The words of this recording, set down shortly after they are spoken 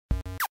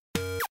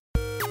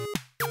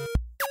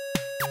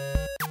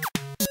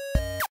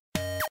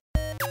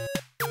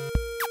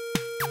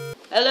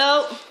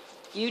Hello,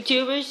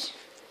 YouTubers.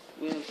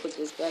 I'm gonna put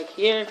this back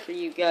here for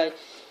you guys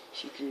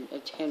so you can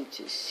attempt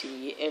to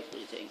see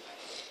everything.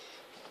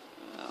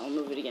 I'll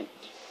move it again.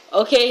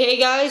 Okay, hey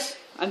guys,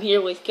 I'm here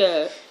with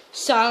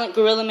Silent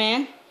Gorilla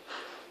Man.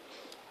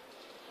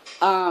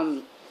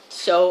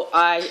 So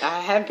I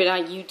have been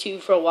on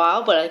YouTube for a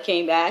while, but I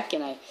came back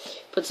and I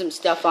put some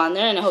stuff on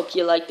there, and I hope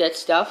you like that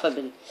stuff. I've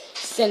been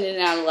sending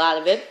out a lot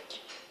of it.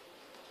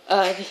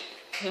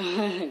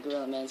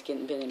 Gorilla Man's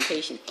getting a bit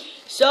impatient.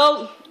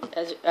 So,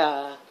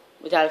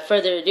 without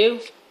further ado,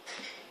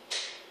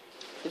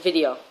 the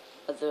video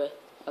of the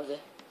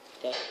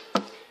day.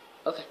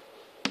 Okay.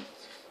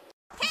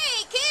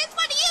 Hey kids,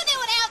 what are you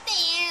doing out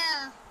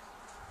there?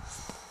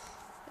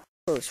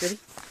 Close, ready?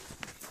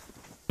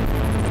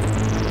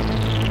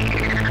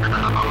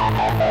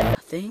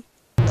 Nothing.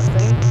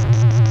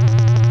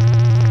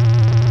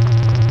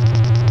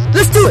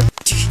 Let's do it!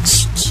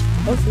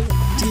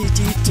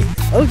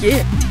 Oh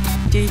yeah.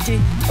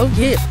 Oh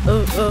yeah.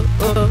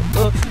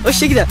 Oh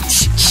shake it up.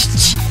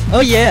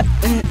 Oh yeah.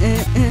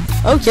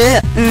 Oh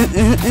yeah.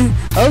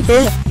 Oh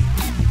yeah.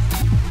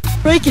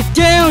 Break it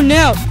down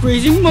now.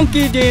 Crazy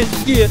monkey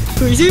dance, yeah.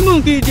 Crazy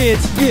monkey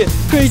dance, yeah.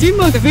 Crazy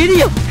monkey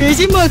video.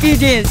 Crazy monkey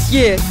dance,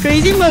 yeah.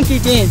 Crazy monkey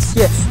dance,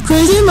 yeah.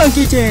 Crazy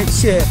monkey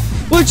dance, yeah.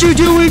 What you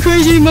doing,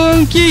 crazy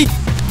monkey?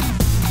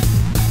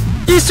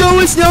 He's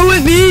throwing snow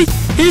at me.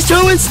 He's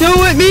throwing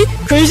snow at me.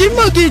 Crazy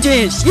monkey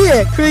dance,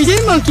 yeah. Crazy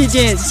monkey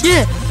dance,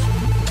 yeah.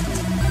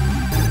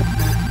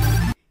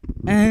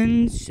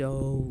 And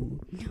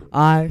so,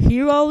 our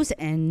heroes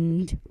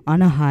end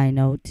on a high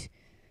note,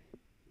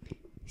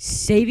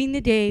 saving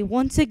the day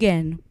once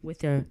again with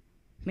their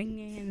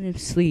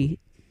magnanimously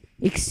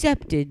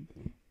accepted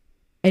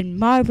and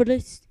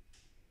marvelous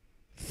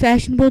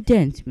fashionable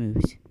dance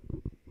moves.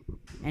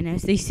 And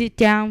as they sit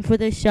down for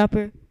their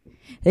supper,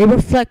 they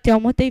reflect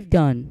on what they've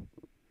done.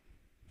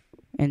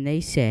 And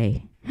they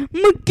say,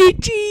 Monkey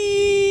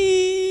cheese!